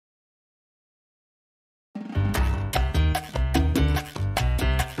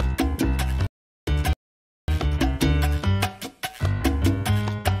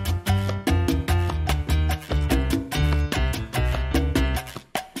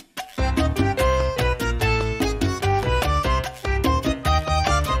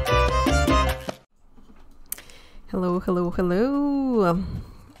Hello. Hello,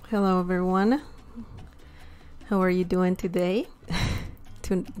 everyone. How are you doing today?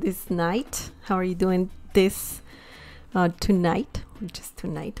 This night? How are you doing this tonight? Or just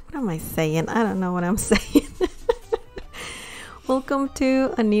tonight? What am I saying? I don't know what I'm saying. Welcome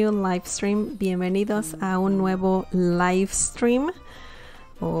to a new live stream. Bienvenidos a un nuevo live stream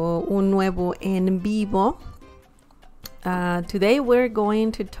o un nuevo en vivo. Today we're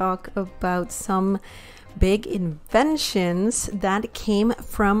going to talk about some big inventions that came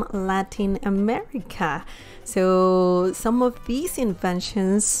from Latin America. So some of these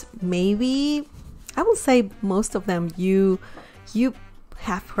inventions, maybe I will say most of them you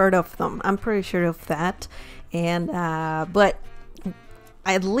have heard of them. I'm pretty sure of that. And but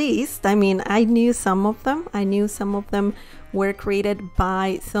at least, I mean, I knew some of them. I knew some of them were created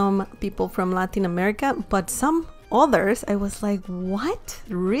by some people from Latin America, but some others I was like, what?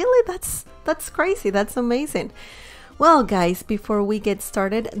 Really? That's crazy. That's amazing. Well, guys, before we get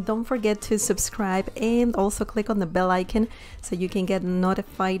started, don't forget to subscribe and also click on the bell icon so you can get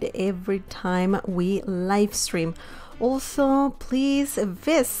notified every time we live stream. Also, please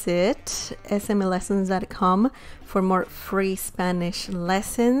visit smlessons.com for more free Spanish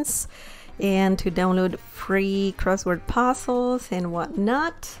lessons and to download free crossword puzzles and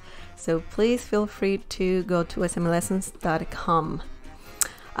whatnot. So please feel free to go to smlessons.com.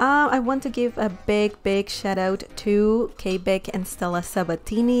 I want to give a big shout out to Quebec and Stella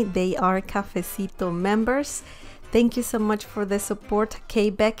Sabatini. They are Cafecito members. Thank you so much for the support,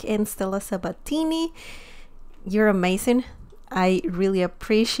 Quebec and Stella Sabatini. You're amazing. I really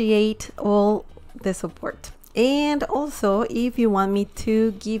appreciate all the support. And also, if you want me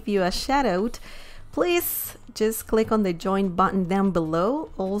to give you a shout out, please just click on the join button down below.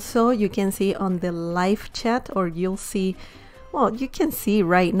 Also, you can see on the live chat, or you'll see, well, you can see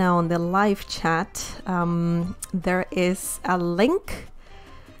right now on the live chat, there is a link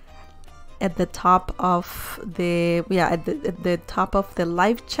at the top of the, at the top of the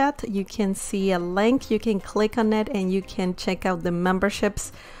live chat. You can see a link. You can click on it and you can check out the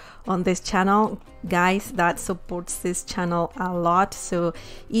memberships on this channel. Guys, that supports this channel a lot. So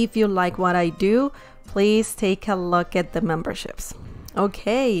if you like what I do, please take a look at the memberships.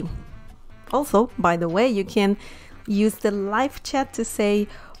 Okay. Also, by the way, you can use the live chat to say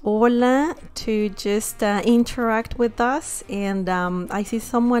hola, to just interact with us. And I see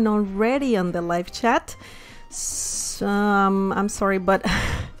someone already on the live chat. So, I'm sorry, but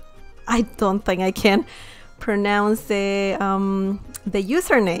I don't think I can pronounce the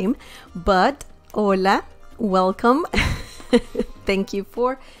username. But hola, welcome. Thank you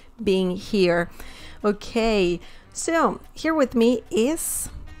for being here. Okay, so here with me is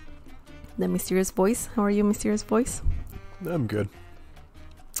the mysterious voice. How are you, mysterious voice? I'm good.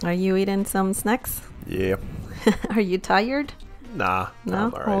 Are you eating some snacks? Yeah. Are you tired? Nah. No,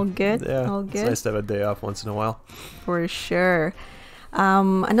 I'm all right. all good. Yeah, all good. It's nice to have a day off once in a while. For sure.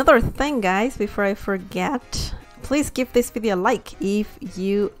 Another thing, guys, before I forget, please give this video a like if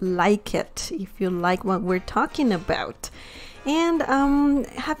you like it, if you like what we're talking about. And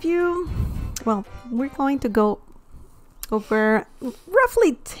well, we're going to go over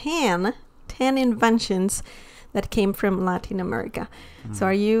roughly 10 inventions that came from Latin America. So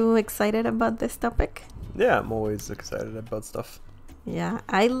are you excited about this topic? Yeah, I'm always excited about stuff. Yeah,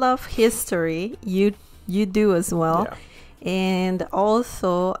 I love history. You do as well. Yeah. And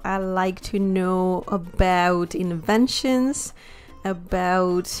also I like to know about inventions,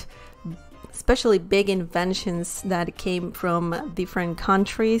 about especially big inventions that came from different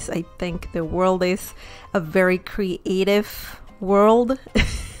countries. I think the world is a very creative world.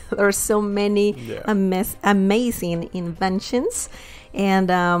 There are so many amazing inventions. And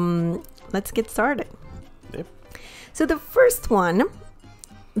let's get started. Yep. So the first one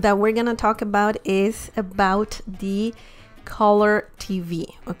that we're gonna talk about is about the color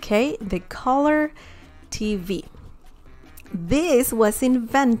TV. Okay, the color TV. This was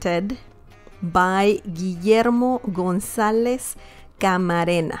invented by Guillermo González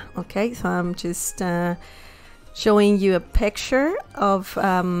Camarena. Okay, so I'm just showing you a picture of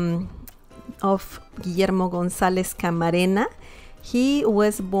Guillermo González Camarena. He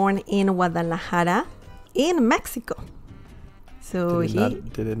was born in Guadalajara, in Mexico. So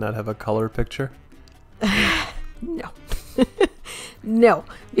did it not have a color picture? No. No,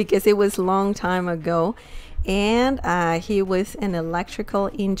 because it was a long time ago. And he was an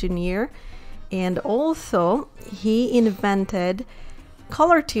electrical engineer. And also, he invented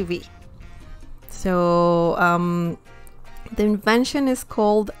color TV. So, the invention is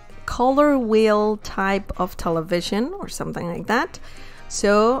called color wheel type of television or something like that.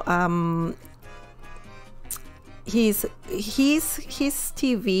 So, his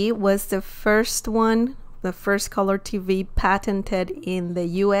TV was the first one, the first color TV patented in the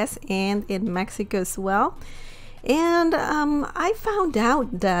US and in Mexico as well. And I found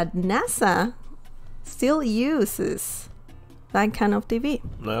out that NASA still uses that kind of TV.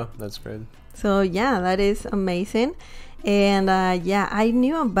 No, that's great. So yeah, that is amazing. And yeah, I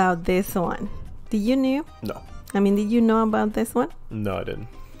knew about this one. Did you knew? No. I mean, did you know about this one? No, I didn't.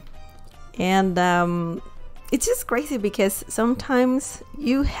 And it's just crazy because sometimes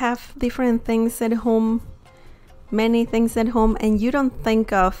you have different things at home, many things at home, and you don't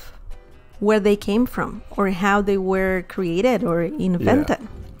think of where they came from or how they were created or invented. Yeah.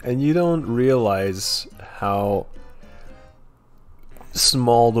 And you don't realize how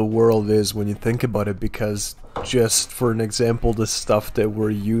small the world is when you think about it, because just for an example, the stuff that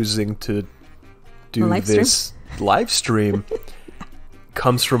we're using to do this live stream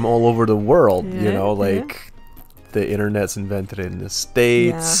comes from all over the world. Yeah, you know, like the internet's invented in the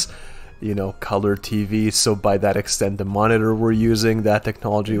States. You know, color TV. So by that extent, the monitor we're using, that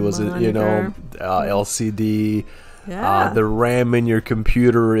technology was, you know, LCD. The RAM in your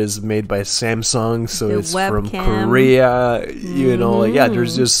computer is made by Samsung, so it's from Korea. You know, like, yeah,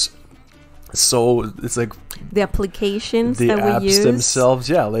 there's just it's like the applications the that apps we use themselves.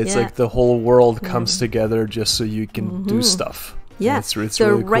 Yeah, it's like the whole world comes together just so you can do stuff. Yeah, it's so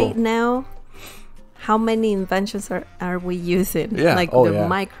really right cool. Now, how many inventions are we using? Yeah. Like the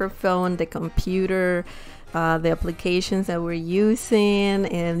microphone, the computer, the applications that we're using,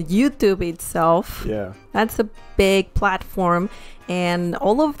 and YouTube itself. Yeah. That's a big platform, and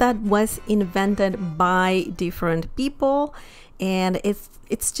all of that was invented by different people, and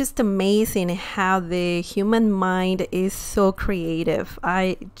it's just amazing how the human mind is so creative.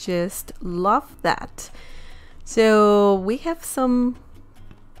 I just love that. So we have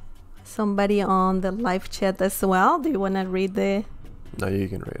somebody on the live chat as well. Do you want to read the... No, you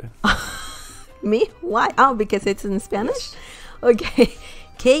can read it. Me? Why? Oh, because it's in Spanish? Yes. Okay.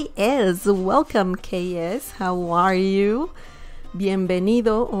 KS, welcome KS. How are you?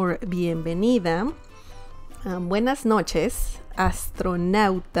 Bienvenido or bienvenida. Buenas noches,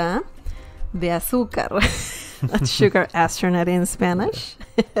 astronauta de azúcar. That's sugar astronaut in Spanish.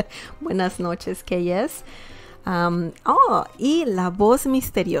 Buenas noches, KS. Y la voz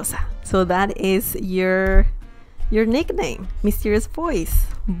misteriosa. So that is your nickname, mysterious voice,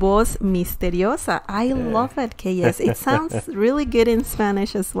 voz misteriosa. I love it, KS. It sounds really good in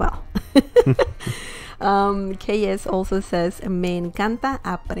Spanish as well. KS also says, me encanta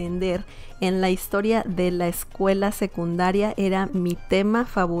aprender. En la historia de la escuela secundaria era mi tema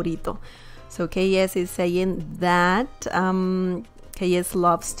favorito. So KS is saying that KS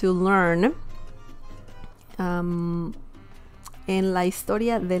loves to learn. En la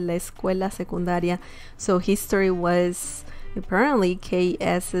historia de la escuela secundaria. So history was apparently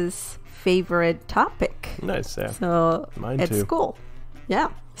KS's favorite topic. Nice, yeah. So Mine at too. school. Yeah.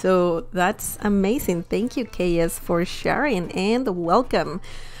 So that's amazing. Thank you, KS, for sharing and welcome.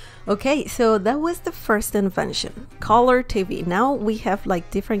 Okay, so that was the first invention, color TV. Now we have like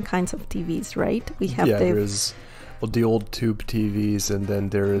different kinds of TVs, right? We have there's the old tube TVs, and then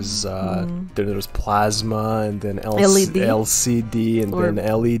there's plasma, and then LCD, and then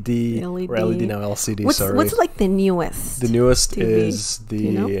LED, or LED now LCD. What's like the newest? The newest TV? is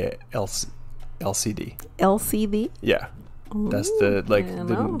the LCD. LCD? Yeah, that's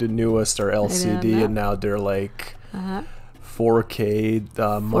the newest are LCD, and now they're like 4K,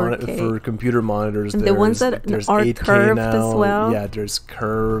 4K. For computer monitors. And the ones that there's are 8K curved now. as well. Yeah, there's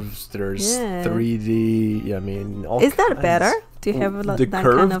curves. There's 3D. Yeah, I mean, is that better to have that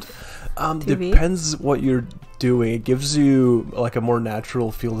kind of TV? Depends what you're doing. It gives you like a more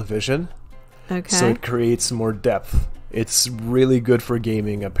natural field of vision. Okay. So it creates more depth. It's really good for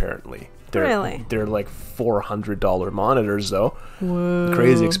gaming, apparently. They're like $400 monitors though. Whoa.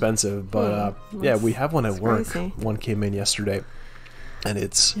 Crazy expensive, but yeah, we have one at work. Crazy. One came in yesterday, and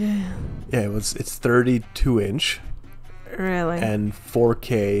it's it's 32 inch, really, and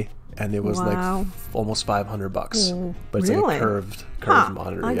 4K, and it was like almost $500. But it's like a curved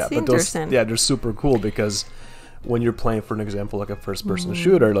monitor. Yeah, but they're super cool because when you're playing, for an example, like a first-person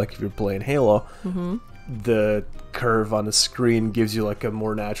shooter, like if you're playing Halo. The curve on the screen gives you like a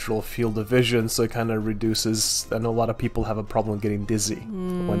more natural field of vision, so it kind of reduces. I know a lot of people have a problem getting dizzy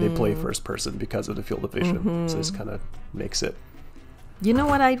when they play first person because of the field of vision. So this kind of makes it. You know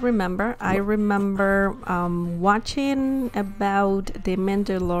what I remember? I remember watching about the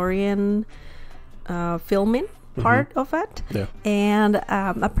Mandalorian filming part of it, and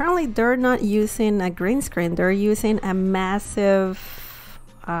apparently they're not using a green screen. They're using a massive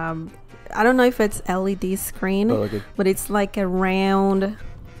I don't know if it's LED screen, but it's like a round,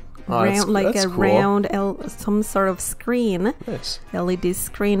 some sort of screen, nice. LED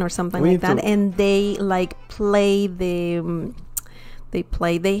screen or something like that. And they like play they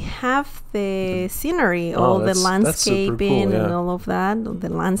have the scenery, all the landscaping cool, and all of that, the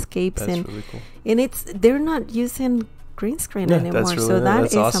landscapes. That's really cool. And they're not using green screen anymore. Really, so that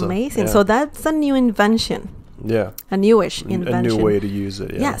is awesome. Amazing. Yeah. So that's a new invention. Yeah. A newish invention. A new way to use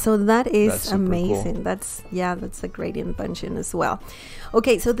it. Yeah. So that's amazing. Cool. That's a great invention as well.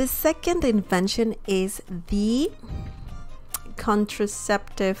 Okay, so the second invention is the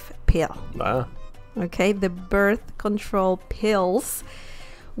contraceptive pill. Wow. Okay, the birth control pills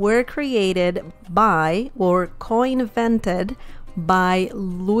were created by or co-invented by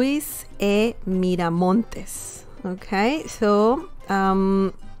Luis E. Miramontes. Okay, so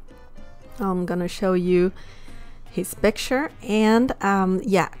I'm gonna show you his picture, and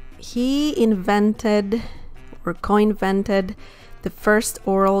he invented or co-invented the first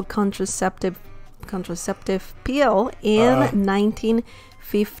oral contraceptive pill in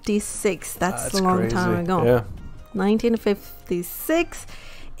 1956. That's a long crazy. Time ago. Yeah. 1956.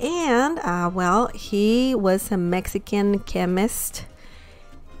 And he was a Mexican chemist.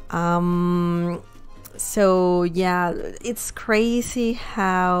 So yeah, it's crazy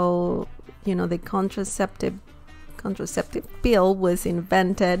how the contraceptive pill was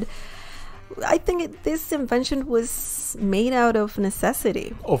invented. I think this invention was made out of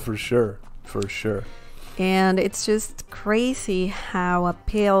necessity. Oh, for sure. And it's just crazy how a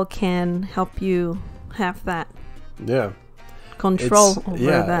pill can help you have that control over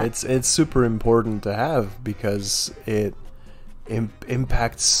that. It's super important to have because it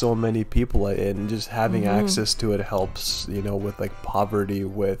impacts so many people, and just having access to it helps, with like poverty,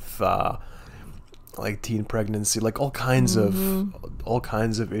 with like teen pregnancy, like all kinds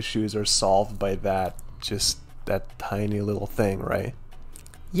of issues are solved by that tiny little thing, right?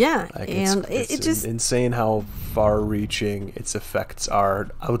 Yeah, like and it's just insane how far-reaching its effects are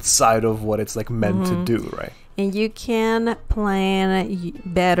outside of what it's like meant to do, right? And you can plan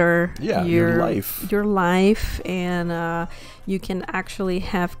better your life, and you can actually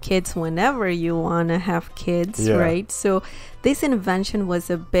have kids whenever you want to have kids, right? So this invention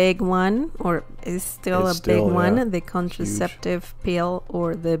was a big one, or is still a big one, the contraceptive pill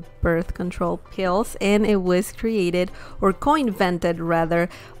or the birth control pills, and it was created or co-invented rather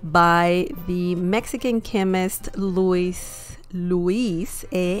by the Mexican chemist Luis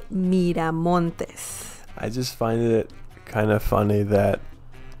E. Miramontes. I just find it kind of funny that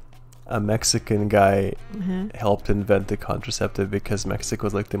a Mexican guy helped invent the contraceptive, because Mexico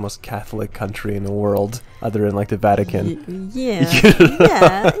is like the most Catholic country in the world, other than like the Vatican.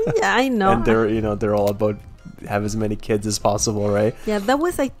 Yeah, I know. And they're all about have as many kids as possible, right? Yeah, that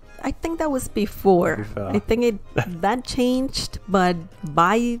was I think that was before. I think that changed, but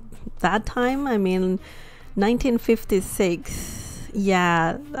by that time, I mean, 1956.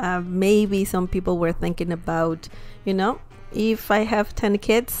 Yeah, maybe some people were thinking about, if I have 10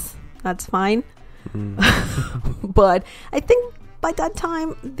 kids, that's fine. But I think by that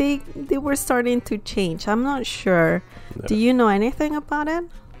time they were starting to change. I'm not sure. No. Do you know anything about it?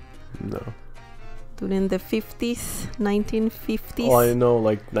 No. During the 50s, 1950s? Well, I know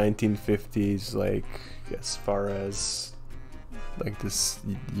like 1950s, like as far as like this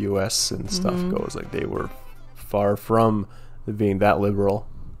US and stuff goes, like they were far from being that liberal.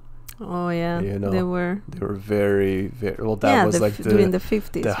 Oh yeah, they were very, very well. That was like during the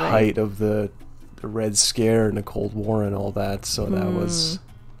 50s, the height of the Red Scare and the Cold War and all that. So that was.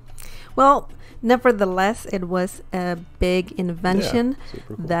 Well, nevertheless, it was a big invention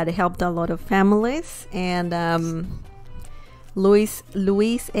that helped a lot of families, and Luis E.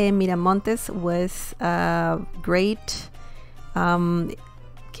 Miramontes was a great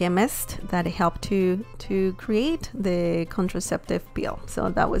chemist that helped to create the contraceptive pill. So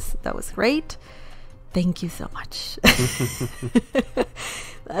that was great. Thank you so much.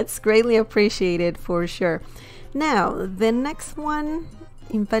 That's greatly appreciated for sure. Now the next one,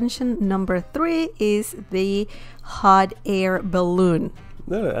 invention number 3, is the hot air balloon.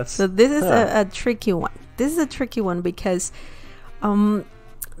 So this is a tricky one. This is a tricky one because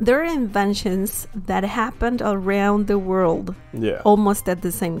there are inventions that happened around the world almost at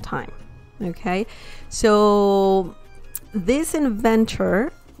the same time. Okay, so this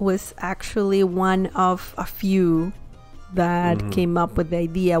inventor was actually one of a few that came up with the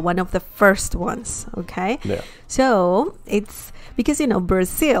idea, one of the first ones. Okay, so it's because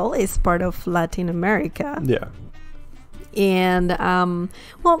Brazil is part of Latin America. Yeah, and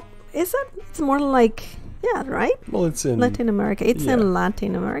well, it's more like Yeah, right? Well, it's in Latin America. It's in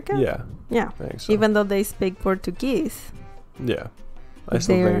Latin America? Yeah. Yeah. I think so. Even though they speak Portuguese. Yeah. I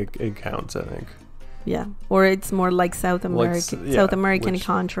still think it counts, I think. Yeah. Or it's more like South American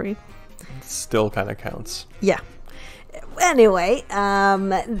country. Still kind of counts. Yeah. Anyway,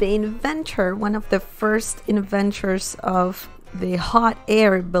 the inventor, one of the first inventors of the hot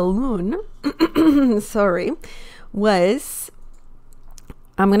air balloon, was,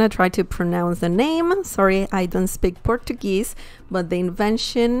 I'm going to try to pronounce the name. Sorry, I don't speak Portuguese, but the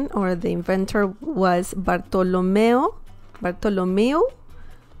invention or the inventor was Bartolomeu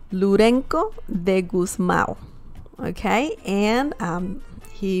Lourenço de Gusmão. Okay, and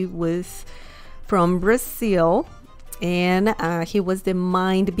he was from Brazil. And he was the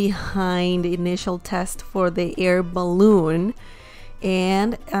mind behind the initial test for the air balloon.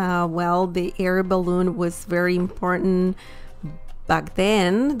 And, the air balloon was very important back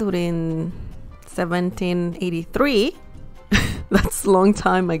then, during 1783. That's a long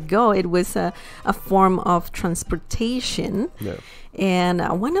time ago. It was a form of transportation. Yeah. And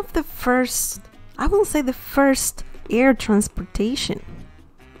one of the first, I will say the first air transportation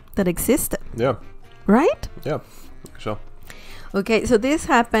that existed. Yeah. Right? Yeah. Sure. Okay, so this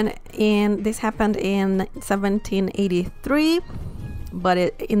happened in 1783, but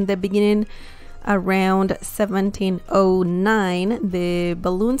in the beginning, around 1709, the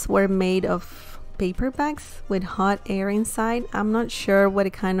balloons were made of paper bags with hot air inside. I'm not sure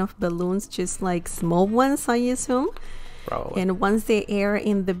what kind of balloons, just like small ones, I assume. Probably. And once the air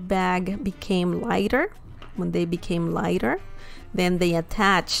in the bag became lighter, then they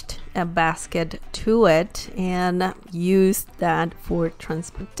attached a basket to it and used that for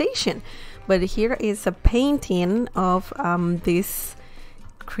transportation. But here is a painting of this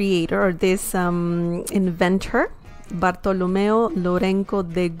creator or this inventor, Bartolomeu Lourenço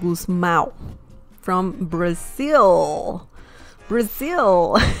de Gusmão, from Brazil.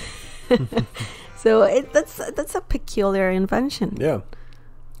 So that's a peculiar invention. Yeah.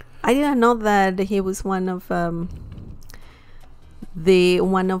 I didn't know that he was one of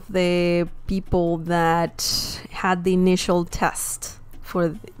the people that had the initial test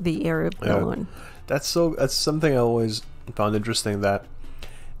for the air balloon. That's something I always found interesting, that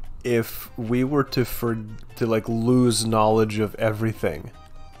if we were to lose knowledge of everything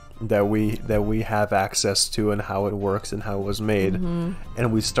that we have access to and how it works and how it was made,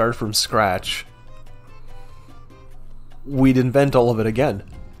 and we start from scratch, we'd invent all of it again.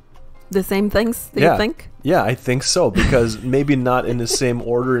 The same things, do you think? Yeah, I think so, because maybe not in the same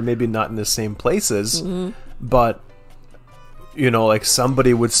order and maybe not in the same places, but, like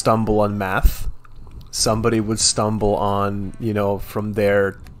somebody would stumble on math, somebody would stumble on, from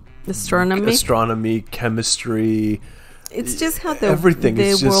their astronomy, chemistry. It's just how the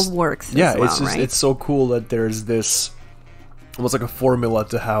world works. Yeah, as well, it's just, right? It's so cool that there's this almost like a formula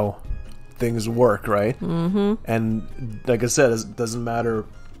to how things work, right? And like I said, it doesn't matter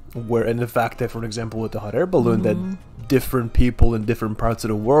where, and the fact that, for example, with the hot air balloon, that different people in different parts of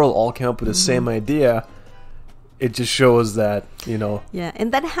the world all came up with the same idea, it just shows that, Yeah,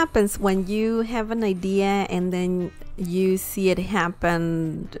 and that happens when you have an idea and then you see it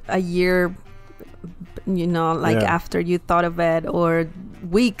happen a year, after you thought of it, or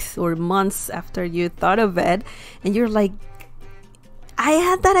weeks or months after you thought of it, and you're like, I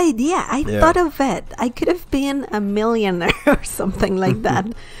had that idea. I thought of it. I could have been a millionaire or something like that.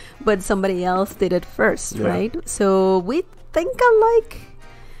 But somebody else did it first, right? So we think alike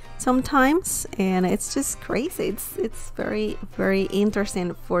sometimes, and it's just crazy. It's very, very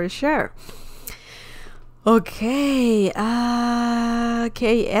interesting for sure. Okay.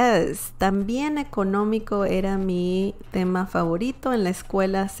 ¿Qué es? También económico era mi tema favorito en la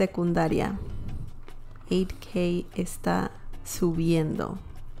escuela secundaria. 8K está subiendo.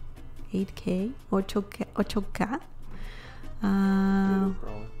 8K, 8K.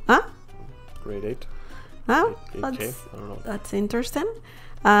 Grade 8. Oh, 8K? I don't know. That's interesting.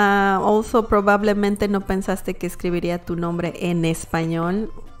 Also, probablemente no pensaste que escribiría tu nombre en español.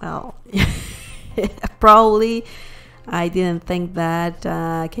 Well, probably I didn't think that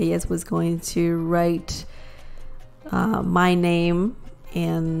KS was going to write my name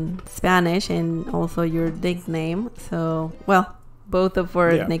in Spanish and also your nickname. So, well, both of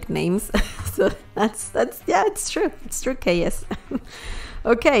our nicknames. So that's it's true. It's true, KS.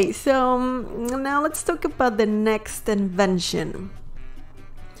 Okay, so now let's talk about the next invention.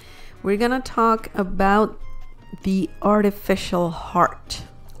 We're gonna talk about the artificial heart.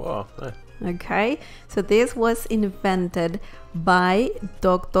 Wow. Okay, so this was invented by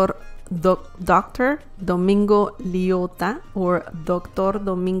Dr. Dr. Domingo Liotta, or Doctor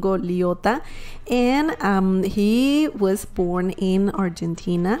Domingo Liotta, and he was born in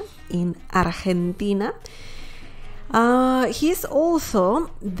Argentina. He's also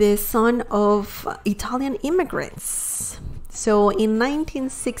the son of Italian immigrants. So in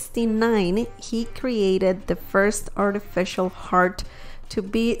 1969, he created the first artificial heart to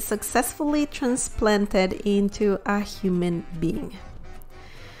be successfully transplanted into a human being.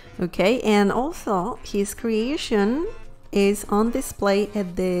 Okay, and also his creation is on display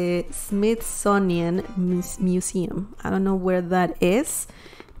at the Smithsonian Museum. I don't know where that is.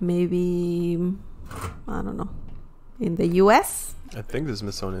 Maybe, I don't know, in the US? I think the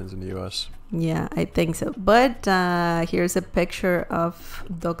Smithsonian is in the US. Yeah, I think so. But here's a picture of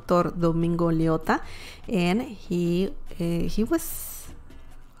Dr. Domingo Liotta, and he was,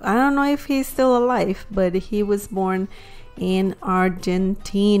 I don't know if he's still alive, but he was born in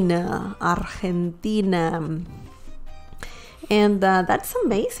Argentina. And that's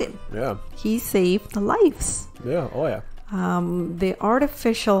amazing. Yeah. He saved lives. Yeah, oh yeah. The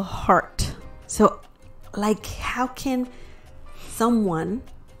artificial heart. So, like, how can someone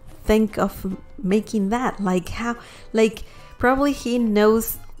think of making that? Like, how? Like, probably he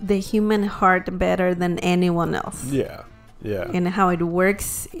knows the human heart better than anyone else. Yeah, yeah. And how it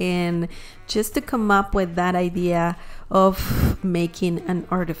works, and just to come up with that idea of making an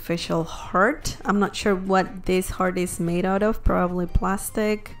artificial heart. I'm not sure what this heart is made out of. Probably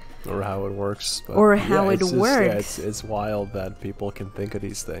plastic. Or how it works. But or how it works. Yeah, it's wild that people can think of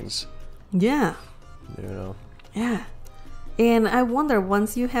these things. Yeah. You know. Yeah. And I wonder,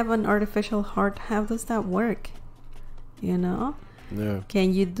 once you have an artificial heart, how does that work? You know? Yeah.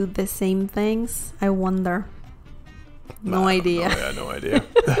 Can you do the same things? I wonder. No idea. Yeah, no idea.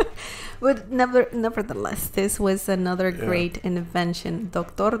 But nevertheless, this was another great invention,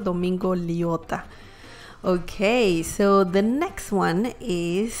 Dr. Domingo Liotta. Okay, so the next one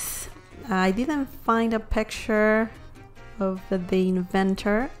is, I didn't find a picture of the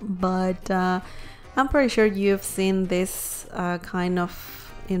inventor, but I'm pretty sure you've seen this kind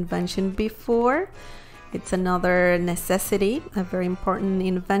of invention before. It's another necessity, a very important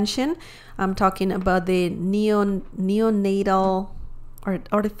invention. I'm talking about the neonatal or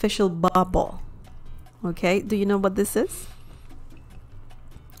artificial bubble. Okay, do you know what this is?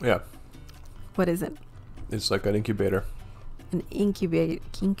 Yeah. What is it? It's like an incubator. An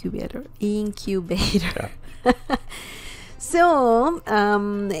incubator. Yeah. So,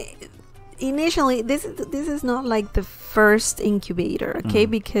 initially, this is not like the first incubator, okay?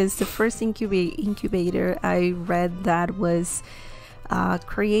 Because the first incubator I read that was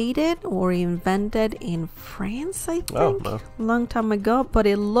created or invented in France, I think, a long time ago. But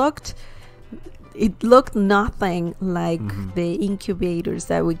it looked nothing like the incubators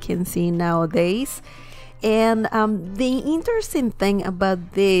that we can see nowadays. And the interesting thing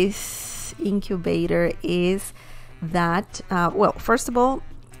about this incubator is that, well, first of all,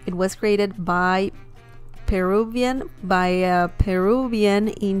 it was created by a Peruvian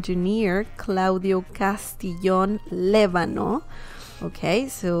engineer, Claudio Castillon Levano. Okay,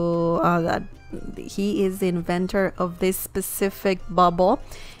 so that he is the inventor of this specific bubble,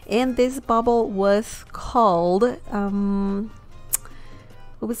 and this bubble was called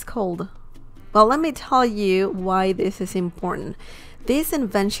well, let me tell you why this is important. This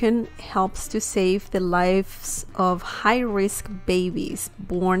invention helps to save the lives of high-risk babies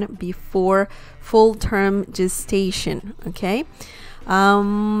born before full-term gestation, okay?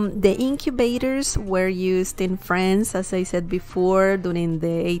 The incubators were used in France, as I said before, during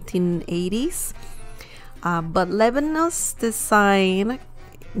the 1880s. But Levano's design,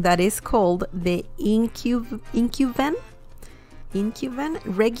 that is called the incuban,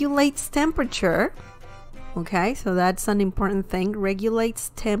 regulates temperature. Okay, so that's an important thing.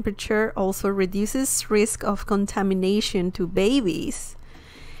 Regulates temperature, also reduces risk of contamination to babies.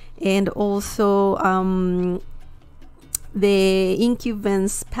 And also, the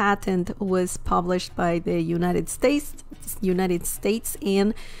incuban's patent was published by the United States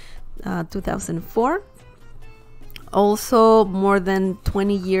in 2004. Also, more than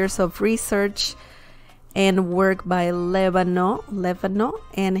 20 years of research and work by Levano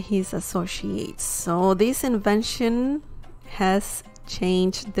and his associates. So this invention has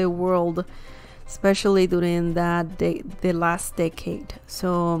changed the world, especially during the last decade.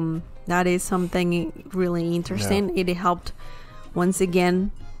 So that is something really interesting. It helped, once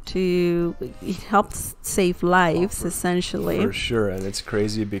again, it helps save lives, essentially. For sure, and it's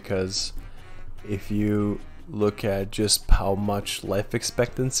crazy because if you look at just how much life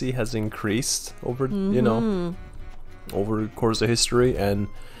expectancy has increased over over the course of history, and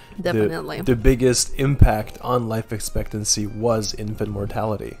Definitely. The biggest impact on life expectancy was infant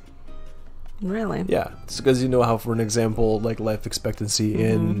mortality. Really? Yeah. It's because, you know, how, for an example, like life expectancy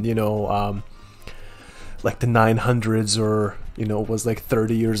in, you know, like the 900s or, you know, was like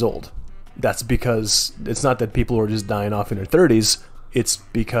 30 years old. That's because it's not that people were just dying off in their 30s. It's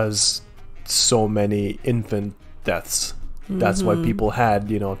because so many infant deaths. That's why people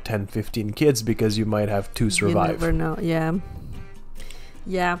had, you know, 10, 15 kids, because you might have 2 survive. You never know. Yeah.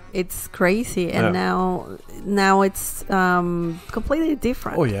 Yeah, it's crazy. And now it's completely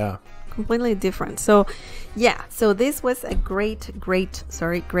different. Oh, yeah. Completely different. So, yeah. So this was a great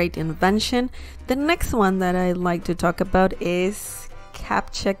invention. The next one that I'd like to talk about is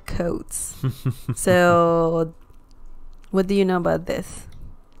CAPTCHA codes. So, what do you know about this?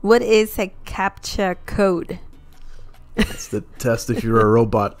 What is a CAPTCHA code? It's the test if you're a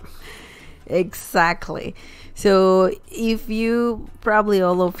robot. Exactly. So if you, probably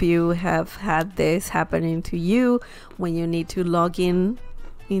all of you have had this happening to you when you need to log in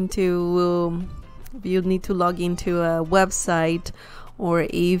into, if you need to log into a website, or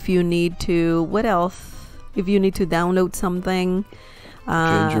if you need to, what else? If you need to download something.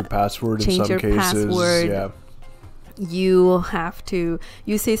 Change your password in some cases. Password. Yeah. You have to,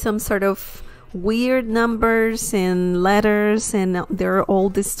 you say some sort of weird numbers and letters, and they're all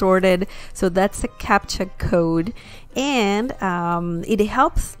distorted. So that's a CAPTCHA code, and it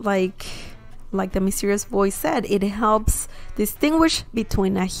helps, like the mysterious voice said, it helps distinguish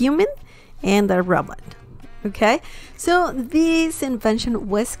between a human and a robot. Okay, so this invention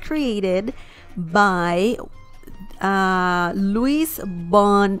was created by Louis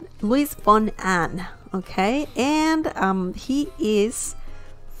von Ahn. Okay, and he is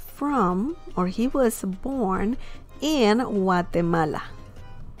from, or he was born in Guatemala.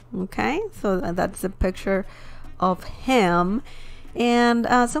 Okay, so that's a picture of him. And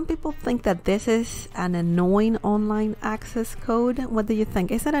some people think that this is an annoying online access code. What do you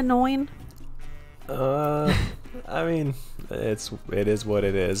think? Is it annoying? I mean, it is what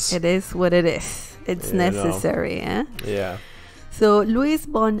it is. It is what it is. It's necessary, eh? Yeah. So Louis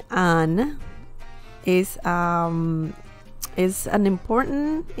von Ahn is an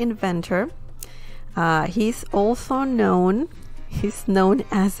important inventor. He's known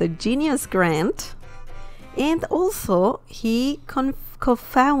as a genius grant, and also he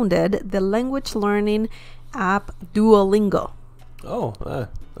co-founded the language learning app Duolingo. Oh,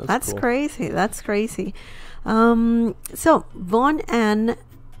 that's cool. Crazy. That's crazy. So von Ahn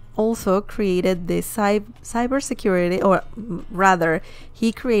also created the cybersecurity, or rather,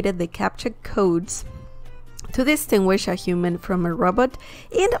 he created the CAPTCHA codes to distinguish a human from a robot.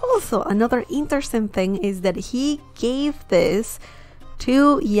 And also, another interesting thing is that he gave this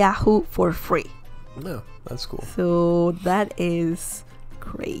to Yahoo for free. Yeah, that's cool. So that is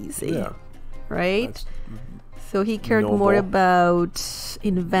crazy. Yeah. Right? So he cared more about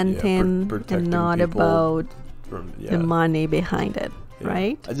inventing and not about the money behind it. Yeah.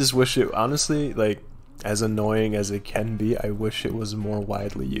 Right? I just wish it, honestly, like, as annoying as it can be, I wish it was more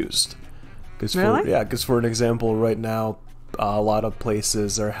widely used. Because for an example, right now, a lot of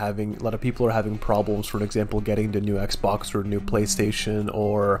people are having problems, for an example, getting the new Xbox or new PlayStation,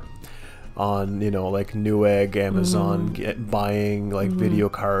 or on, you know, like Newegg, Amazon, buying like video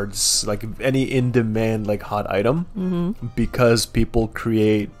cards, like any in-demand, like hot item, because people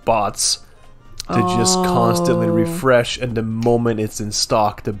create bots to just constantly refresh, and the moment it's in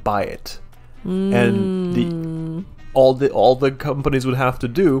stock, to buy it. And all the companies would have to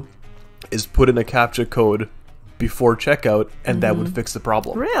do is put in a CAPTCHA code before checkout, and that would fix the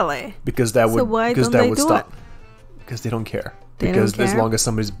problem. Really? Because that would stop. It? Because they don't care. Because as long as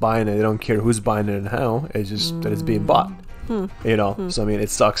somebody's buying it, they don't care who's buying it and how. It's just that it's being bought. You know. So I mean, it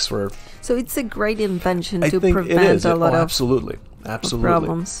sucks for. So it's a great invention to prevent a lot of absolutely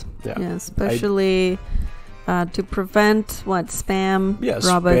problems. Yeah, especially to prevent spam,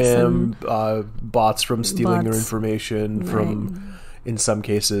 robots, and bots from stealing your information from. In some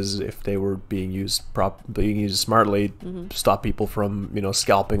cases, if they were being used smartly, stop people from, you know,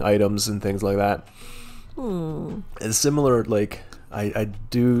 scalping items and things like that. And similar, like, I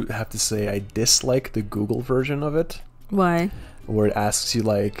do have to say I dislike the Google version of it. Why? Where it asks you,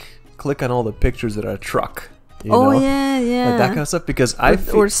 like, click on all the pictures that are a truck. You know? Yeah. Like that kind of stuff, because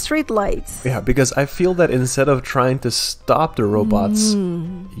or street lights. Yeah, because I feel that instead of trying to stop the robots,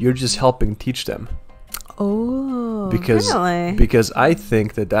 you're just helping teach them. Oh, really? Because I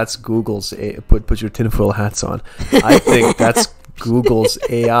think that's Google's put your tinfoil hats on. I think that's Google's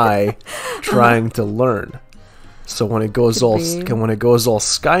AI trying to learn. So when it goes all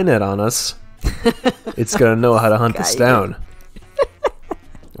Skynet on us, it's gonna know how to hunt us down.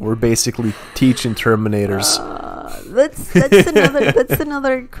 We're basically teaching Terminators. That's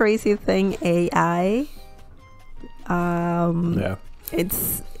another crazy thing. AI.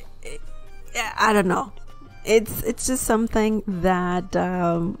 It's I don't know. It's just something that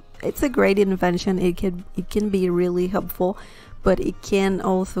it's a great invention. It can be really helpful, but it can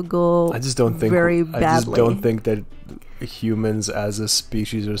also go very badly. I just don't think that humans as a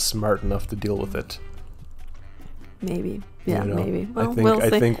species are smart enough to deal with it. Maybe. Yeah, maybe. Well, I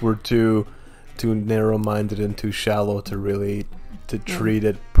think we're too narrow-minded and too shallow to really treat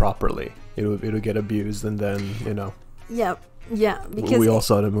it properly. It'll get abused, and then Yeah, because we all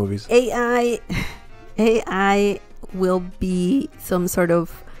saw it in movies. AI will be some sort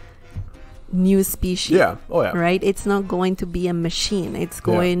of new species. Yeah. Oh yeah. Right? It's not going to be a machine. It's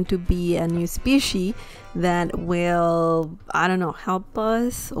going to be a new species that will, I don't know, help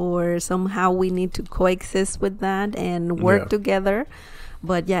us, or somehow we need to coexist with that and work together.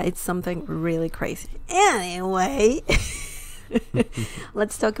 But yeah, it's something really crazy. Anyway,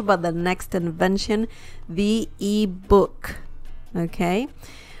 let's talk about the next invention, the e-book. Okay,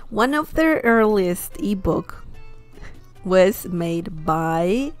 one of the earliest e-book was made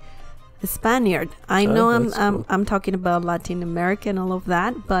by a Spaniard. I know I'm talking about Latin America and all of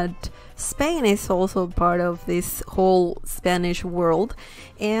that, but Spain is also part of this whole Spanish world,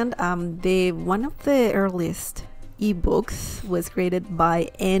 and one of the earliest ebooks was created by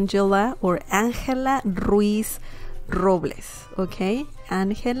Angela Ruiz Robles. Okay,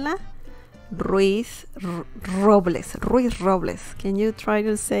 Angela Ruiz Robles. Can you try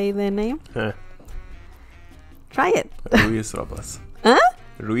to say the name? Try it. Ruiz Robles. Huh?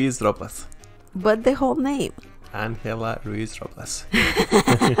 Ruiz Robles. But the whole name. Angela Ruiz Robles.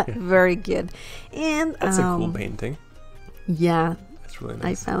 Very good. And that's a cool painting. Yeah. That's really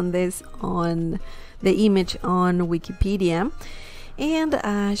nice. I found this on the image on Wikipedia. And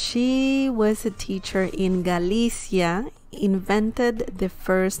she was a teacher in Galicia, invented the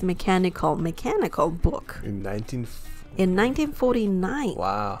first mechanical book. In 1949.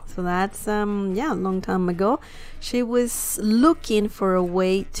 Wow. So that's a long time ago. She was looking for a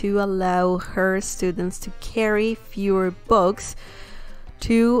way to allow her students to carry fewer books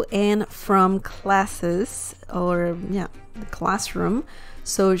to and from classes, or the classroom.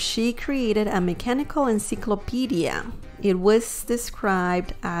 So she created a mechanical encyclopedia. It was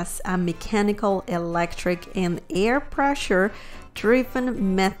described as a mechanical, electric, and air pressure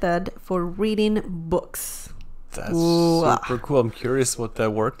driven method for reading books. That's super cool. I'm curious what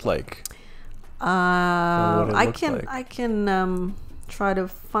that worked like. I can try to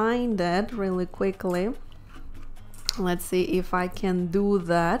find it really quickly. Let's see if I can do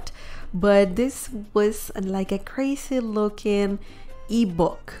that. But this was like a crazy looking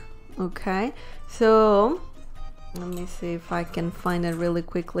ebook. Okay, so let me see if I can find it really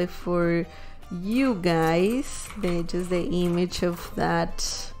quickly for you guys. Just the image of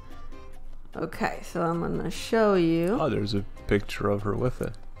that. Okay, so I'm gonna show you. Oh, there's a picture of her with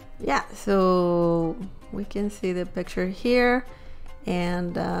it. Yeah, so we can see the picture here,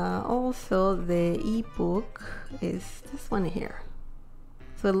 and also the ebook is this one here.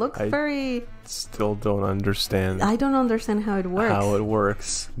 So it looks very. Still don't understand. I don't understand how it works. How it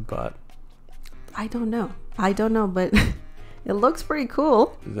works, but I don't know, but it looks pretty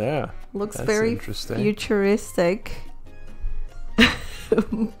cool. Yeah, looks very futuristic.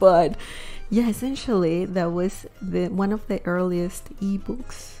 But yeah, essentially that was one of the earliest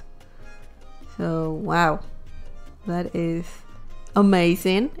ebooks. So wow, that is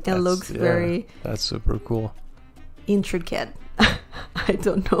amazing. It looks very. That's super cool. Intricate. I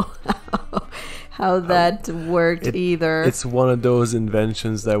don't know how that worked either. It's one of those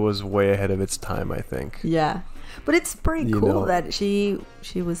inventions that was way ahead of its time, I think. Yeah, but it's pretty cool that she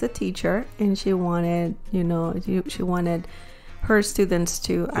was a teacher, and she wanted she wanted her students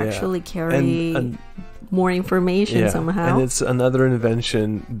to actually carry and more information somehow. And it's another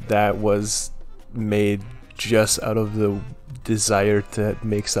invention that was made just out of the desire to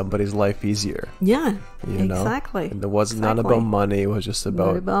make somebody's life easier. Yeah, exactly. And it was not about money. It was just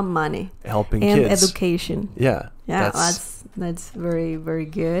about money, helping and kids, education. Yeah, that's very, very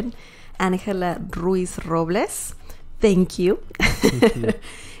good. Angela Ruiz Robles, thank you.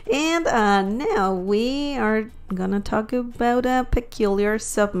 And now we are gonna talk about a peculiar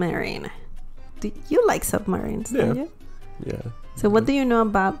submarine. Do you like submarines? Yeah. Don't you? Yeah. So what do you know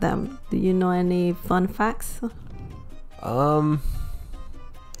about them? Do you know any fun facts? I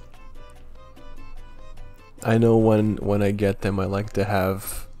know when I get them, I like to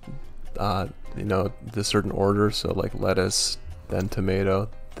have, the certain order. So like lettuce, then tomato,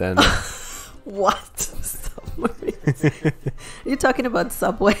 then. What? Submarine? You're talking about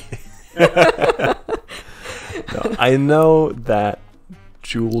Subway. No, I know that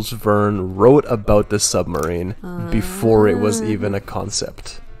Jules Verne wrote about the submarine before it was even a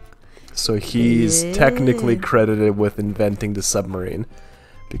concept. So he's technically credited with inventing the submarine,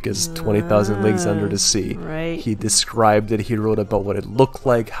 because 20,000 Leagues Under the Sea. Right. He described it, he wrote about what it looked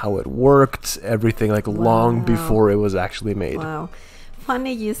like, how it worked, everything, like long before it was actually made. Wow.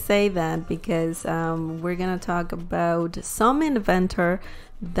 Funny you say that, because we're going to talk about some inventor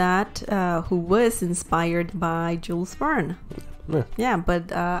that who was inspired by Jules Verne. Yeah,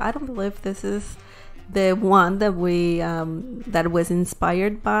 but I don't believe this is the one that we that was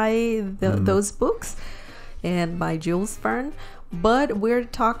inspired by those books and by Jules Verne. But we're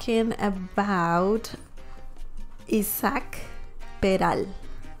talking about Isaac Peral.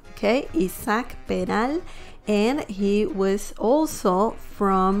 Okay, Isaac Peral, and he was also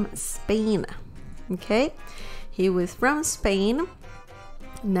from Spain. Okay, he was from Spain.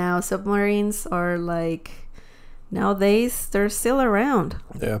 Now submarines are like, nowadays they're still around.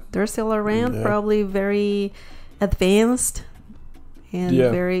 Yeah, they're still around. Probably very advanced, and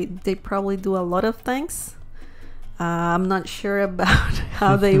they probably do a lot of things. I'm not sure about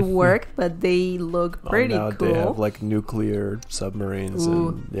how they work, but they look pretty cool. They have like nuclear submarines.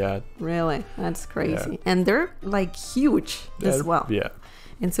 Ooh, and really, that's crazy. And they're like huge as well. Yeah,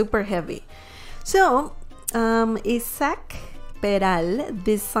 and super heavy. So Isaac Peral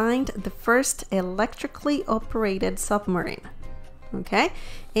designed the first electrically operated submarine. Okay,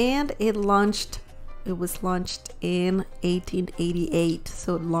 and it was launched in 1888,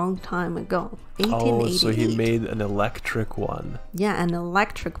 so a long time ago. 1888. Oh, so he made an electric one. Yeah, an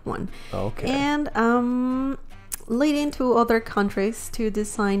electric one. Okay. And leading to other countries to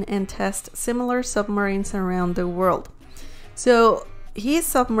design and test similar submarines around the world. So his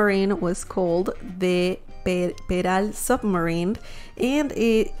submarine was called the Peral submarine, and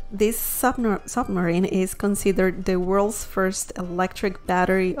this submarine is considered the world's first electric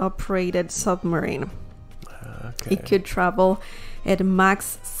battery operated submarine. Okay. It could travel at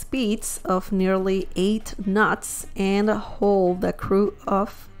max speeds of nearly 8 knots and hold a crew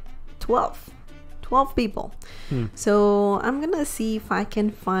of 12 people. So I'm gonna see if I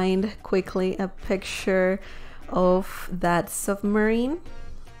can find quickly a picture of that submarine.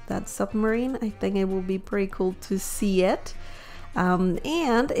 I think it will be pretty cool to see it.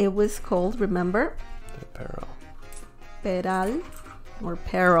 And it was called, remember? The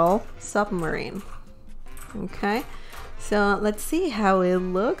Peral submarine. Okay, so let's see how it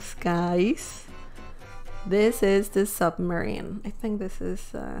looks, guys. This is the submarine. I think this is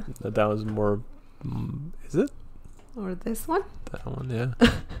that was more is it? Or this one? That one, yeah.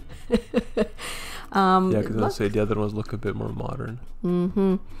 Yeah, because I'll say the other ones look a bit more modern.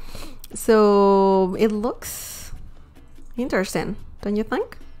 So it looks interesting, don't you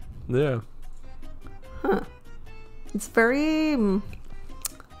think? Yeah. Huh. It's very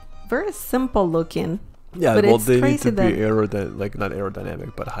simple looking. Yeah, but well, they need to be not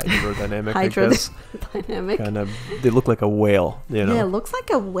aerodynamic, but hydrodynamic. Hydrodynamic. Kind of, they look like a whale, you know? Yeah, it looks like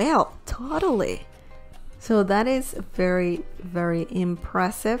a whale, totally. So that is very, very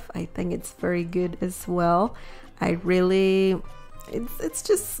impressive. I think it's very good as well. It's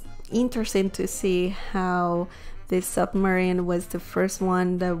just interesting to see how this submarine was the first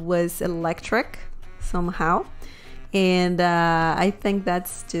one that was electric somehow. And I think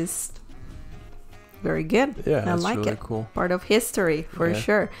that's just very good. Yeah, I like really it. Cool. Part of history for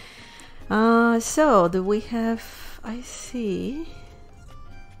sure. So do we have? I see.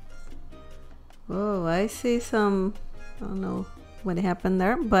 Oh, I see some. I don't know what happened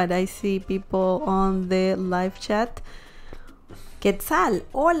there, but I see people on the live chat. Quetzal,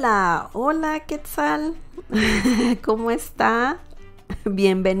 hola, Quetzal. ¿Cómo está?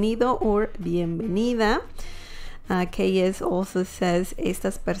 Bienvenido or bienvenida. KS also says,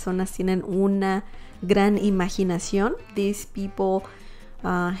 estas personas tienen una gran imaginación. These people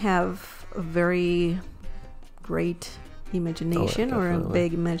have a very great imagination, or a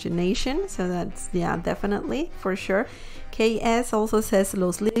big imagination. So that's, yeah, definitely, for sure. KS also says,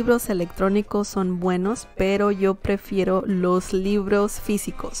 los libros electrónicos son buenos, pero yo prefiero los libros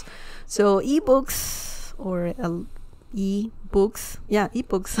físicos. So ebooks or ebooks, yeah,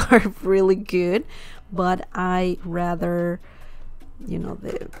 ebooks are really good, but I rather,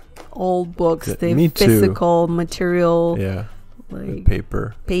 the old books, the physical material. Yeah, like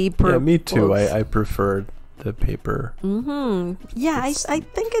paper. Yeah, me too. I prefer the paper. Yeah, I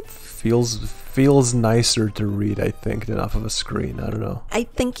think it feels nicer to read, I think, than off of a screen. I don't know. I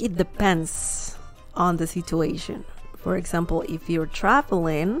think it depends on the situation. For example, if you're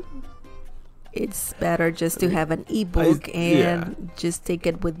traveling, it's better just to have an ebook and just take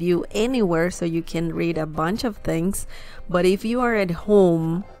it with you anywhere so you can read a bunch of things. But if you are at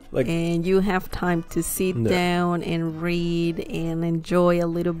home and you have time to sit down and read and enjoy a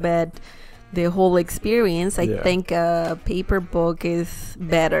little bit the whole experience, I think a paper book is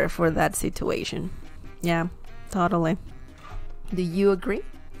better for that situation. Yeah, totally. Do you agree?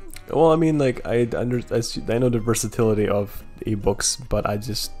 Well, I mean, like I know the versatility of ebooks, but I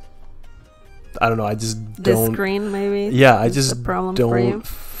don't know. I just don't. The screen, maybe. Yeah, I just don't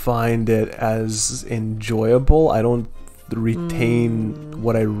find it as enjoyable. I don't retain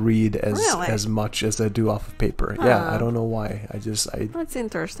what I read as much as I do off of paper. Yeah, I don't know why. That's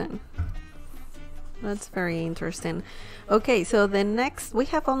interesting. That's very interesting. Okay, so the next, we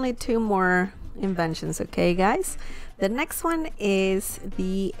have only 2 more inventions. Okay, guys. The next one is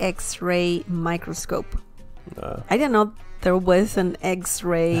the X-ray microscope. I didn't know there was an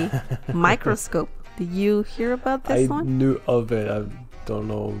X-ray microscope. Did you hear about this one? I knew of it. I don't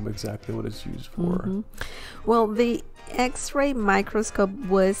know exactly what it's used for. Well, the X-ray microscope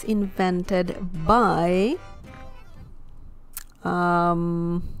was invented by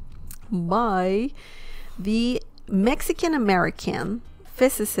the Mexican-American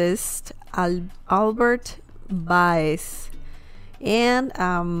physicist Albert Baez, and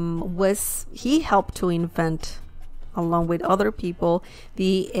he helped to invent, along with other people,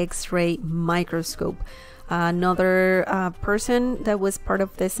 the X-ray microscope. Another person that was part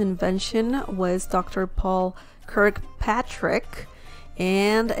of this invention was Dr. Paul Kirkpatrick,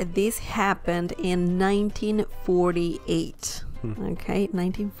 and this happened in 1948. Okay,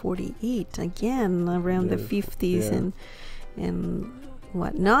 1948, again around the 50s and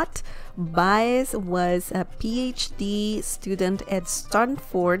whatnot. Baez was a PhD student at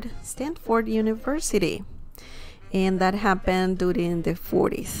Stanford University, and that happened during the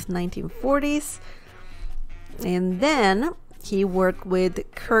 1940s. And then he worked with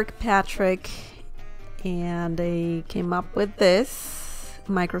Kirkpatrick, and they came up with this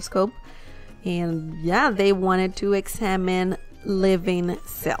microscope. And they wanted to examine living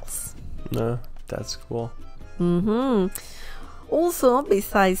cells. That's cool. Also,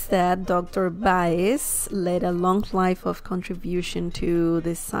 besides that, Dr. Baez led a long life of contribution to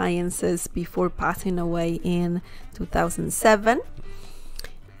the sciences before passing away in 2007.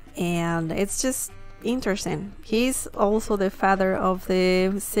 And it's just interesting. He's also the father of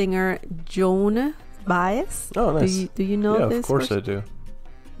the singer Joan Baez. Oh, nice. Do you know this? Yeah, of course person? I do.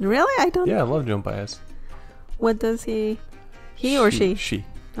 Really? I don't. Yeah, I love Joan Baez. What does he or she? She.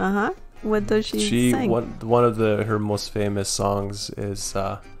 What does she sing? One of her most famous songs is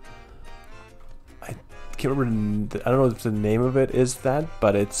I can't remember. I don't know if the name of it is that,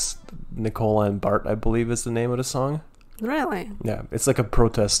 but it's Nicola and Bart, I believe, is the name of the song. Really? Yeah, it's like a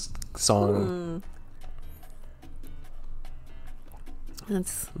protest song.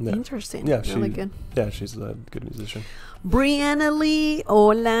 That's interesting. Yeah, really good. Yeah, she's a good musician. Brianna Lee,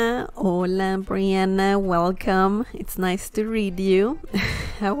 hola, Brianna, welcome. It's nice to read you.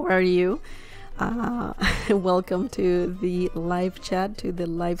 How are you? Welcome to the live chat, to the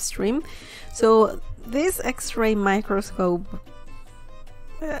live stream. So this X-ray microscope,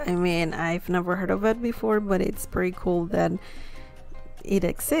 I mean, I've never heard of it before, but it's pretty cool that it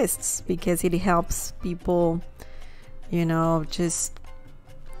exists because it helps people, just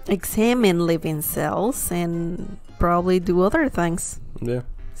examine living cells and probably do other things. Yeah.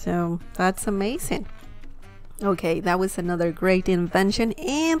 So that's amazing. Okay, that was another great invention.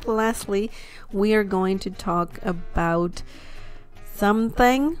 And lastly, we are going to talk about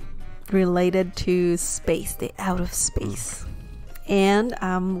something related to space, the out of space. And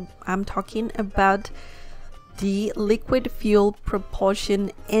I'm talking about the liquid fuel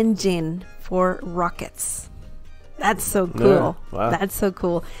propulsion engine for rockets. That's so cool. Yeah, wow. That's so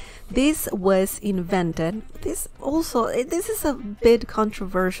cool. This was invented. This is a bit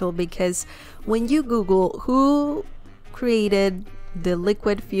controversial because when you Google who created the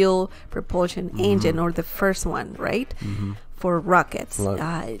liquid fuel propulsion engine, or the first one, right? For rockets.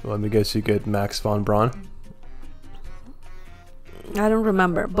 Let me guess, you get Max von Braun? I don't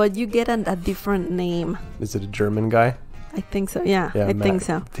remember, but you get a different name. Is it a German guy? I think so. Yeah, I think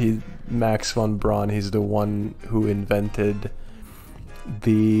so. Max von Braun, he's the one who invented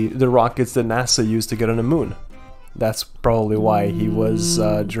the rockets that NASA used to get on the moon. That's probably why he was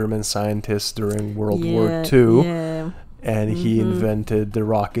a German scientist during World War II. Yeah. And he invented the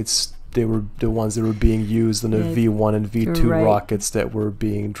rockets. They were the ones that were being used on the V1 and V2 rockets that were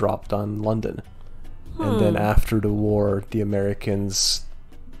being dropped on London. And then after the war, the Americans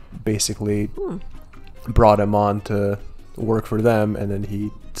basically brought him on to work for them, and then he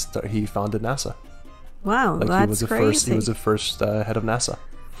he founded NASA. Wow, like that's crazy. He was the first head of NASA.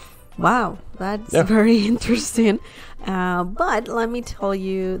 Wow, that's very interesting. But let me tell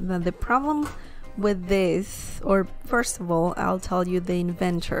you that the problem with this, or first of all, I'll tell you the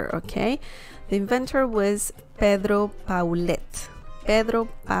inventor, okay? The inventor was Pedro Paulet. Pedro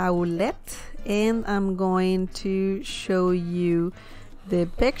Paulet, and I'm going to show you the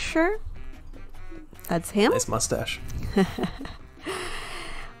picture. That's him. Nice mustache.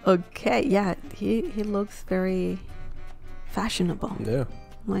 Okay, yeah, he looks very fashionable. Yeah.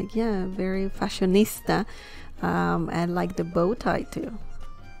 Like, yeah, very fashionista. And like the bow tie too.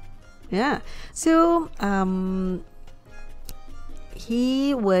 Yeah. So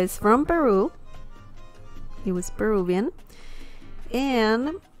he was from Peru. He was Peruvian,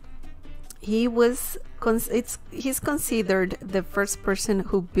 and he's considered the first person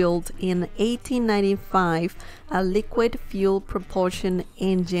who built in 1895 a liquid fuel propulsion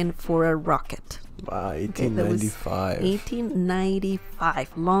engine for a rocket. Wow, 1895.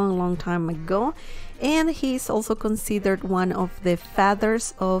 1895, long time ago. And he's also considered one of the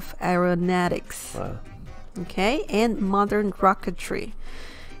fathers of aeronautics. Wow. Okay, and modern rocketry.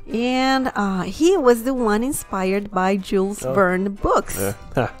 And he was the one inspired by Jules Verne books.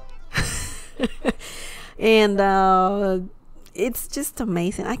 Yeah. And it's just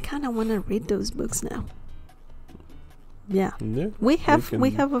amazing. I kind of want to read those books now. Yeah. We have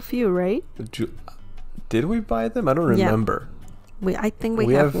a few, right? Did we buy them? I don't remember. I think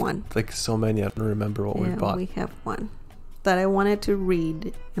we have one. Like so many, I don't remember what we bought. We have one that I wanted to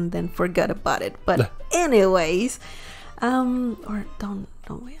read and then forgot about it. But anyways, or don't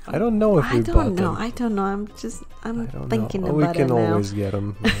we? I don't know if we bought them. I don't know. I'm thinking about it now. We can always get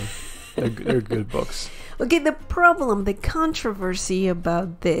them. They're good books. Okay, the controversy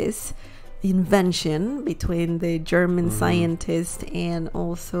about this invention between the German scientist and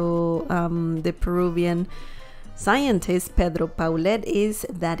also the Peruvian scientist Pedro Paulet is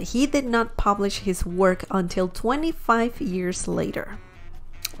that he did not publish his work until 25 years later.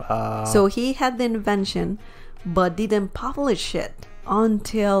 So he had the invention but didn't publish it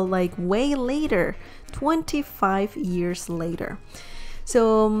until like way later, 25 years later.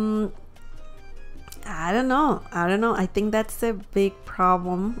 So I don't know. I think that's a big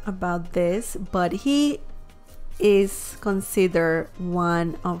problem about this, but he is considered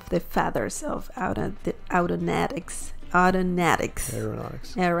one of the fathers of aeronautics. Aeronautics. Yes,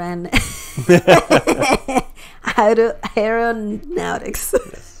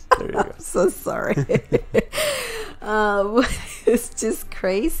 there you go. I'm so sorry. It's just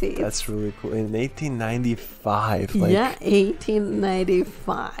crazy. That's really cool. In 1895.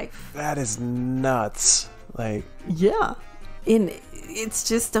 1895. That is nuts. Like, yeah. And it's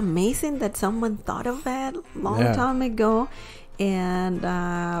just amazing that someone thought of that long time ago. And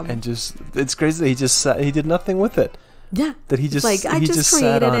just, it's crazy that he did nothing with it. Yeah. That he just, like, I just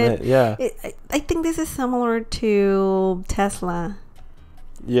sat on it. Yeah. I think this is similar to Tesla.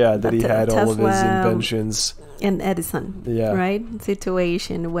 Yeah, that he had all of his inventions. And Edison, right?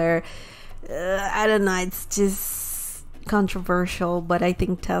 Situation where, I don't know, it's just controversial, but I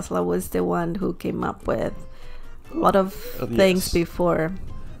think Tesla was the one who came up with a lot of things before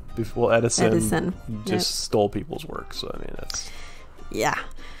Edison just stole people's work. So, I mean, that's... Yeah.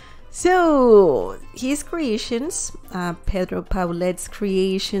 So, his creations, Pedro Paulet's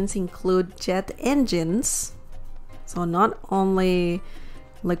creations include jet engines. So, not only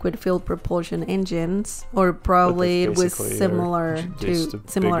liquid fuel propulsion engines, or probably it was similar to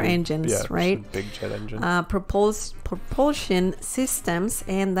similar engines, right? Big jet engine. Propulsion systems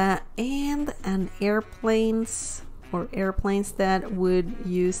and airplanes that would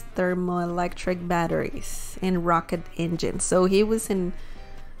use thermoelectric batteries and rocket engines. So he was an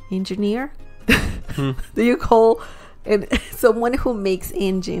engineer. Do you call someone who makes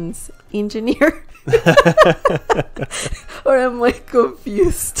engines engineer? Or am I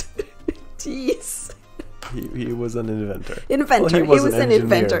confused? Jeez. He was an inventor. He was an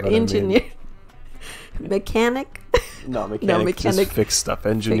inventor. Engineer. Mechanic? No, mechanic just fix stuff.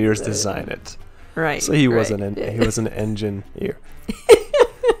 Engineers design it. Right. So he was an engineer.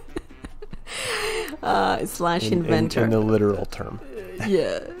 Slash inventor. In the literal term.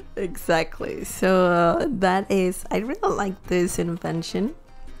 Yeah, exactly. So I really like this invention.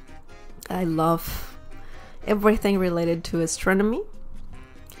 I love everything related to astronomy.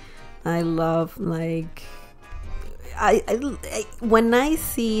 I love, like, I when I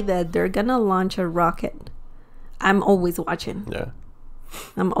see that they're gonna launch a rocket, I'm always watching. Yeah.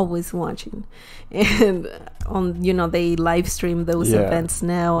 I'm always watching. And they live stream those events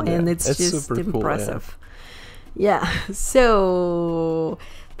now, and it's just impressive. Cool, Yeah, so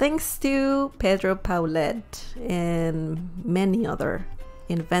thanks to Pedro Paulet and many other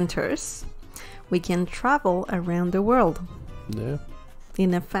inventors, we can travel around the world. Yeah.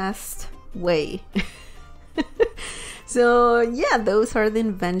 In a fast way. So yeah, those are the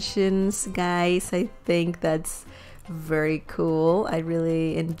inventions, guys. I think that's very cool. I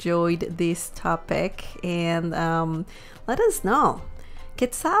really enjoyed this topic, and let us know.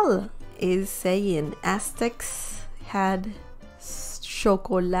 Quetzal is saying Aztecs had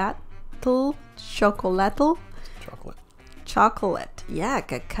chocolate. Yeah,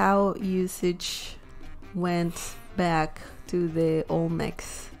 cacao usage went back to the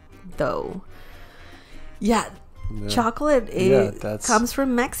Olmecs, though. Yeah, chocolate comes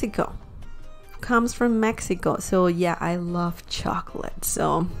from Mexico. So yeah, I love chocolate.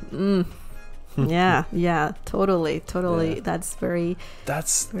 So yeah, totally. Yeah. That's very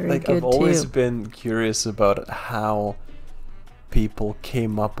like good. I've always been curious about how people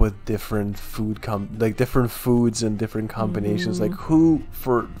came up with different different foods and different combinations. Like who,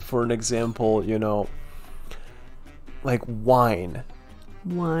 for an example, you know, like wine,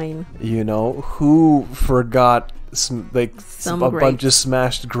 you know, who forgot a bunch of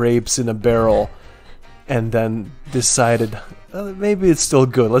smashed grapes in a barrel and then decided maybe it's still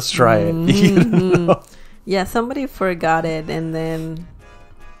good, let's try it. You know? Yeah, somebody forgot it, and then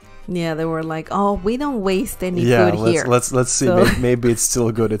they were like, oh, we don't waste any food here. Let's see, so maybe it's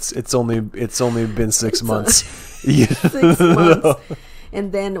still good. It's only been 6 months. 6 months.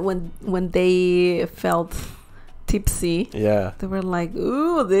 And then when they felt tipsy, they were like,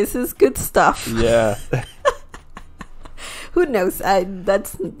 ooh, this is good stuff. Yeah. Who knows? I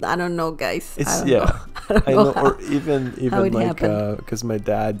don't know, guys. I know. Or even like because my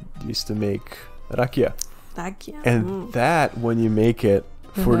dad used to make rakia, and that when you make it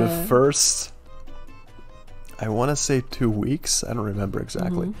for the first, I want to say 2 weeks, I don't remember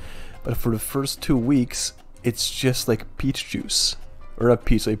exactly, but for the first 2 weeks, it's just like peach juice. Or a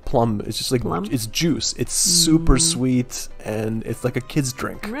peach, like plum. It's just like it's juice. It's super sweet, and it's like a kid's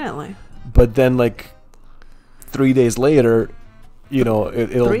drink. Really? But then, like 3 days later, you know,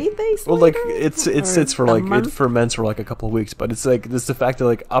 it'll 3 days. Well, like it sits for like it ferments for like a couple of weeks. But it's like the fact that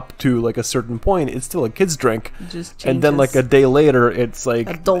like up to like a certain point, it's still a kid's drink. Just and then like a day later, it's like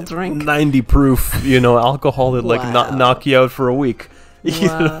adult drink, 90 proof. You know, alcohol that like knock you out for a week.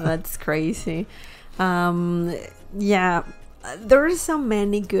 Wow, that's crazy. Yeah. There are so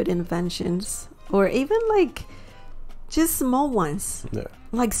many good inventions, or even like just small ones,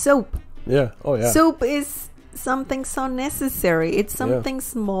 like soap. Yeah. Oh yeah. Soap is something so necessary. It's something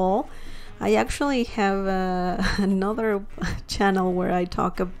small. I actually have another channel where I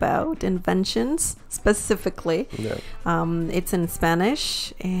talk about inventions specifically. It's in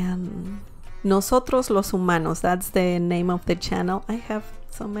Spanish, and Nosotros los Humanos, that's the name of the channel. I have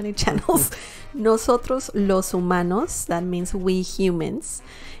so many channels. Nosotros los Humanos, that means we humans.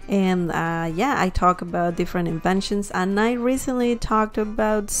 And I talk about different inventions, and I recently talked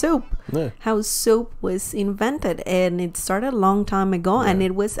about soap, how soap was invented, and it started a long time ago, and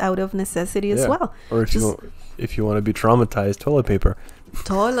it was out of necessity as well. Or if you want to be traumatized, toilet paper.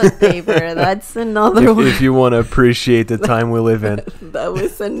 That's another one. If you want to appreciate the time we live in. That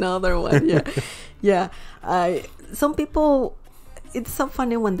was another one. Some people, it's so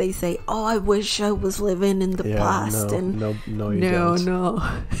funny when they say, oh, I wish I was living in the past. No,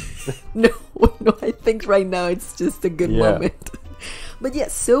 I think right now it's just a good moment. But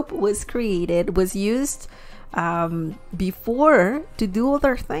soap was used before to do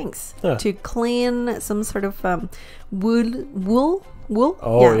other things, to clean some sort of wool,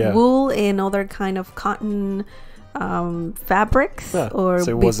 wool and other kind of cotton fabrics, or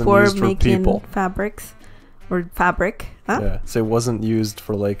so before making fabrics or fabric. So it wasn't used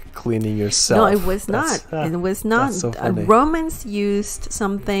for like cleaning yourself. No, it was not. It was not. So Romans used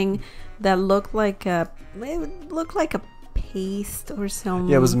something that looked like a paste or something.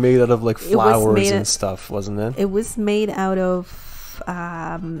 Yeah, it was made out of like flowers and stuff, wasn't it? It was made out of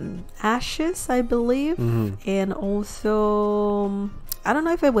ashes, I believe, and also I don't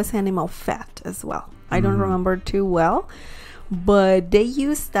know if it was animal fat as well. I don't remember too well, but they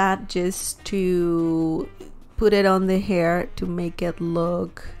used that just to put it on the hair to make it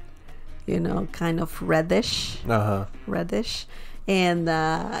look, kind of reddish. And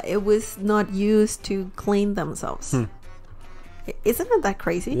it was not used to clean themselves. Isn't it that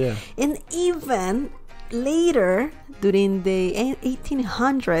crazy? Yeah. And even later, during the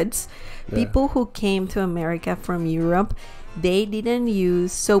 1800s, people who came to America from Europe, they didn't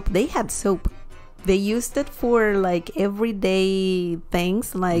use soap. They had soap. They used it for like everyday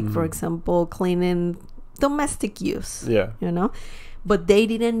things, like for example, cleaning domestic use. Yeah. You know, but they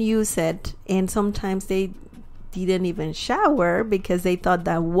didn't use it, and sometimes they didn't even shower because they thought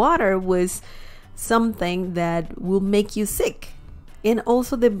that water was something that will make you sick. And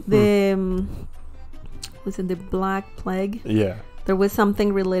also the was it the Black Plague? Yeah. There was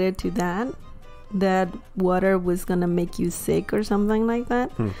something related to that water was gonna make you sick or something like that,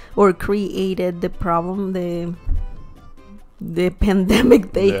 or created the problem, the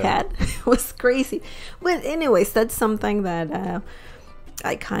pandemic they had. It was crazy. But anyways, that's something that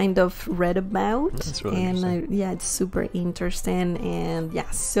I kind of read about. That's really and yeah, it's super interesting. And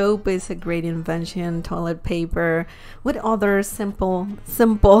yeah, soap is a great invention. Toilet paper. What other simple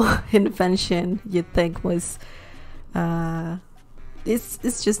invention you think was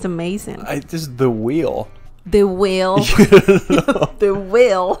it's just amazing? Just the wheel. The wheel. The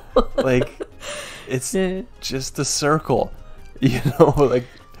wheel. Like, it's just a circle, you know, like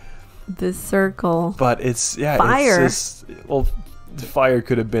the circle. But it's fire. It's just, well, the fire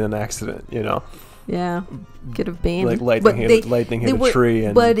could have been an accident, you know. Yeah, could have been. Like lightning hit a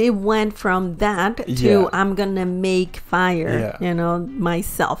tree. But it went from that to I'm gonna make fire, you know,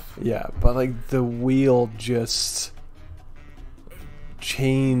 myself. Yeah, but like the wheel just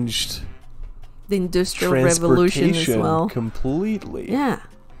changed the Industrial Revolution as well. Completely. Yeah.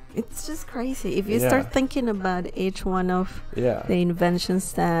 It's just crazy. If you start thinking about each one of the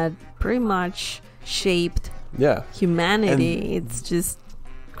inventions that pretty much shaped humanity, it's just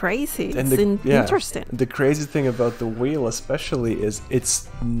crazy. It's interesting. The crazy thing about the wheel especially is it's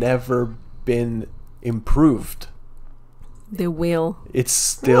never been improved. The wheel. It's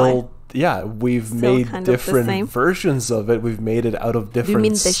still we've made different versions of it. We've made it out of different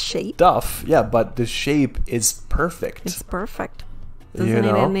you mean the shape? Stuff. Yeah, but the shape is perfect. It's perfect.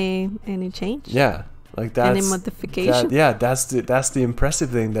 Doesn't need any change. Yeah, like that's any modification. That's the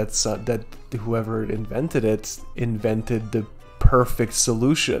impressive thing. That's that whoever invented it invented the perfect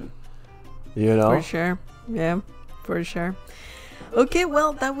solution. You know, for sure. Yeah, for sure. Okay,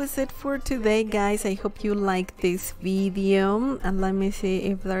 well, that was it for today, guys. I hope you liked this video, and let me see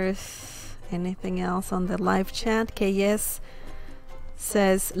if there's anything else on the live chat. KS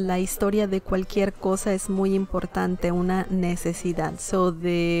says, la historia de cualquier cosa es muy importante, una necesidad. So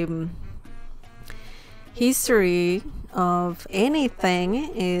the history of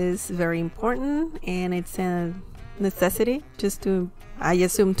anything is very important, and it's a necessity just to, I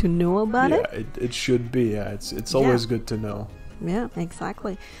assume, to know about it. Yeah, it should be. Yeah, it's always good to know. Yeah,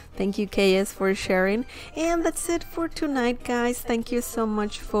 exactly. Thank you, KS, for sharing. And that's it for tonight, guys. Thank you so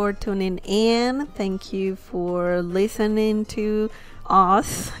much for tuning in. Thank you for listening to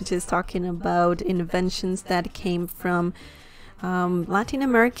us, just talking about inventions that came from Latin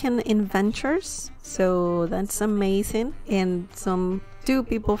American inventors. So that's amazing. And two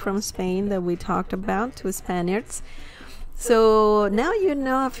people from Spain that we talked about, 2 Spaniards. So now you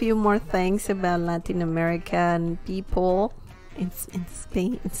know a few more things about Latin American people in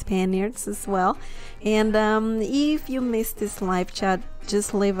Spain, Spaniards as well. And if you missed this live chat,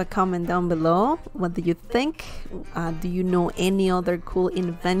 just leave a comment down below. What do you think? Do you know any other cool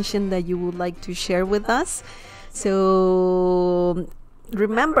invention that you would like to share with us? So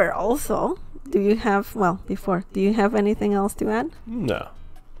remember also, do you have anything else to add?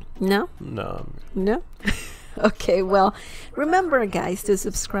 No? Okay, well, remember, guys, to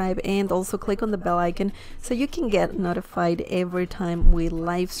subscribe and also click on the bell icon so you can get notified every time we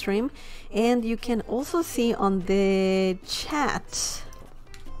live stream. And you can also see on the chat,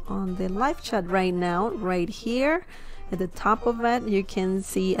 on the live chat right now, right here at the top of it, you can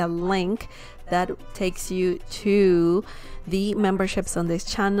see a link that takes you to the memberships on this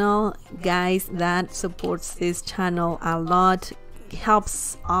channel. Guys, that supports this channel a lot,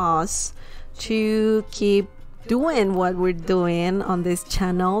 helps us to keep doing what we're doing on this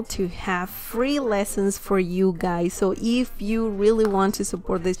channel, to have free lessons for you guys. So if you really want to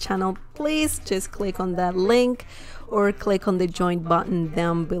support this channel, please just click on that link or click on the join button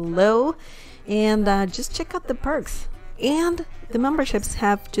down below, and just check out the perks. And the memberships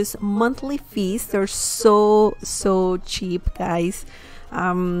have just monthly fees. They're so cheap, guys.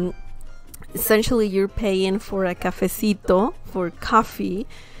 Essentially, you're paying for a cafecito, for coffee,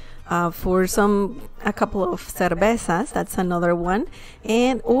 for a couple of cervezas. That's another one.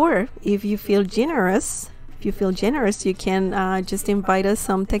 And or if you feel generous, you can just invite us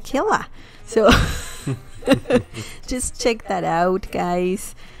some tequila. So just check that out,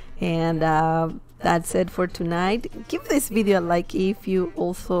 guys. And that's it for tonight. Give this video a like if you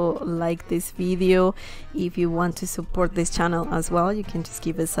also like this video. If you want to support this channel as well, you can just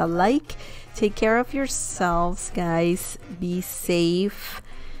give us a like. Take care of yourselves, guys. Be safe.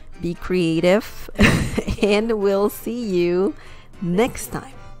 be creative, and we'll see you next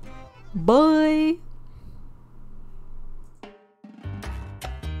time. Bye.